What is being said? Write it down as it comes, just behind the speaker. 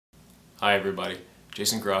Hi everybody,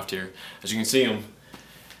 Jason Croft here. As you can see, I'm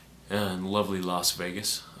in lovely Las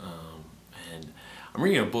Vegas, and I'm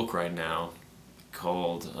reading a book right now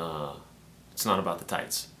called It's Not About the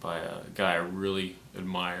Tights by a guy I really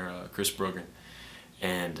admire, Chris Brogan.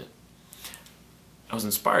 And I was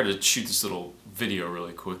inspired to shoot this little video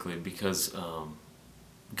really quickly because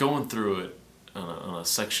going through it on a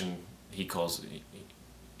section he calls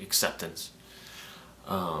acceptance,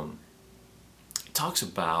 it talks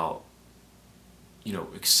about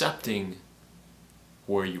accepting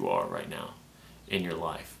where you are right now in your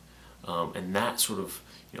life, and that sort of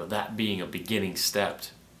that being a beginning step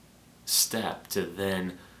to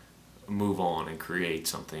then move on and create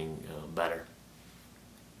something better.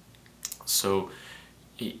 So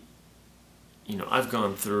I've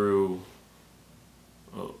gone through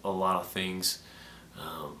a lot of things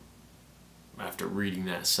after reading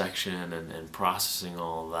that section and processing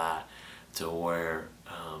all of that, to where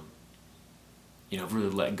I've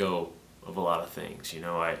really let go of a lot of things.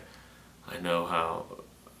 I know how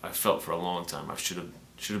I felt for a long time. I should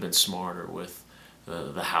have been smarter with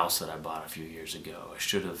the house that I bought a few years ago. I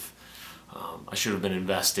should have been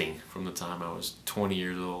investing from the time I was 20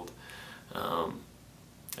 years old. I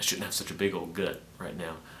shouldn't have such a big old gut right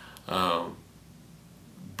now.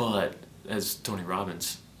 But as Tony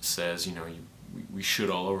Robbins says, we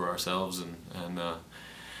should all over ourselves, and that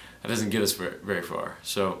doesn't get us very far.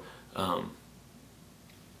 So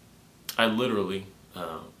I literally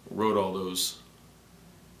wrote all those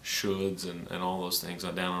shoulds and all those things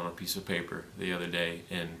down on a piece of paper the other day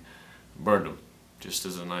and burned them, just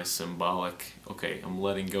as a nice symbolic, okay, I'm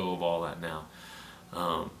letting go of all that now.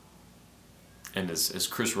 And as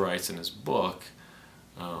Chris writes in his book,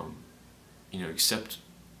 accept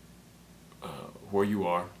where you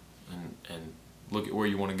are and look at where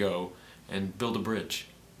you want to go and build a bridge,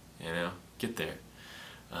 get there.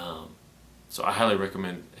 So I highly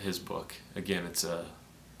recommend his book. Again, it's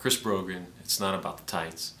Chris Brogan. It's Not About the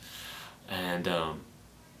Tights. And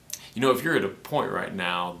if you're at a point right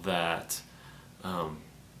now that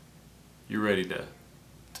you're ready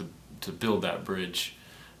to build that bridge,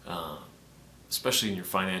 especially in your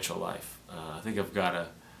financial life, I think I've got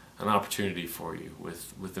an opportunity for you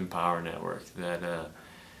with Empower Network that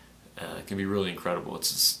can be really incredible.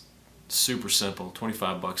 It's just super simple,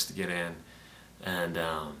 $25 to get in, and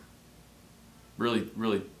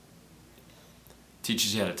really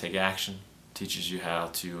teaches you how to take action, teaches you how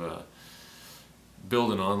to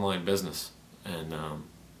build an online business, and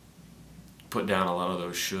put down a lot of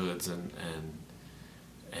those shoulds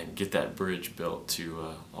and get that bridge built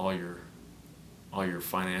to all your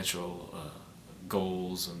financial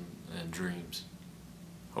goals and dreams.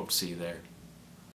 Hope to see you there.